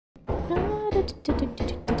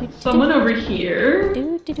Someone over here.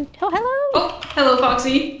 Oh, hello. Oh, hello,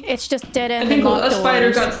 Foxy. It's just dead end. I think a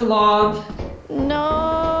spider got to Love.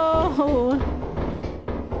 No.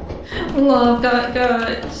 Love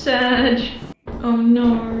got Sag. Oh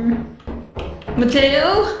no.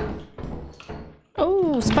 Mateo?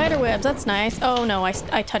 Oh, spider webs. That's nice. Oh no, I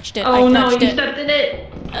touched it. Oh I no, touched you it. stepped in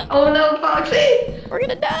it. Oh no, Foxy. We're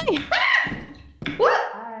gonna die. What?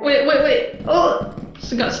 Wait. Oh,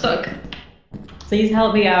 she got stuck. Please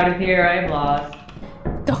help me out of here. I'm lost.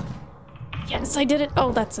 Go. Yes, I did it.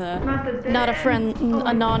 Oh, that's a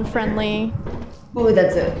non-friendly. Oh,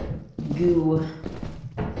 that's a goo.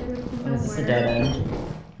 Oh, is this a dead end?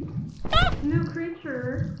 New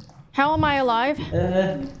creature. How am I alive?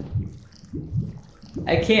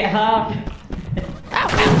 I can't hop. Ow,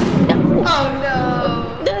 no. Oh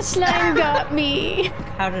no. The slime got me.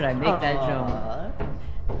 How did I make that jump?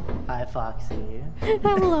 Hi, Foxy.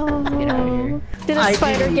 Hello. Get out of here. Did a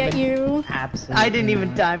spider get you? Absolutely. I didn't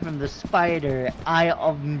even die from the spider. I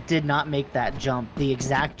did not make that jump. The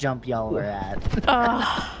exact jump y'all were at.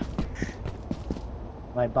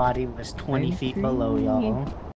 My body was 20 feet below y'all.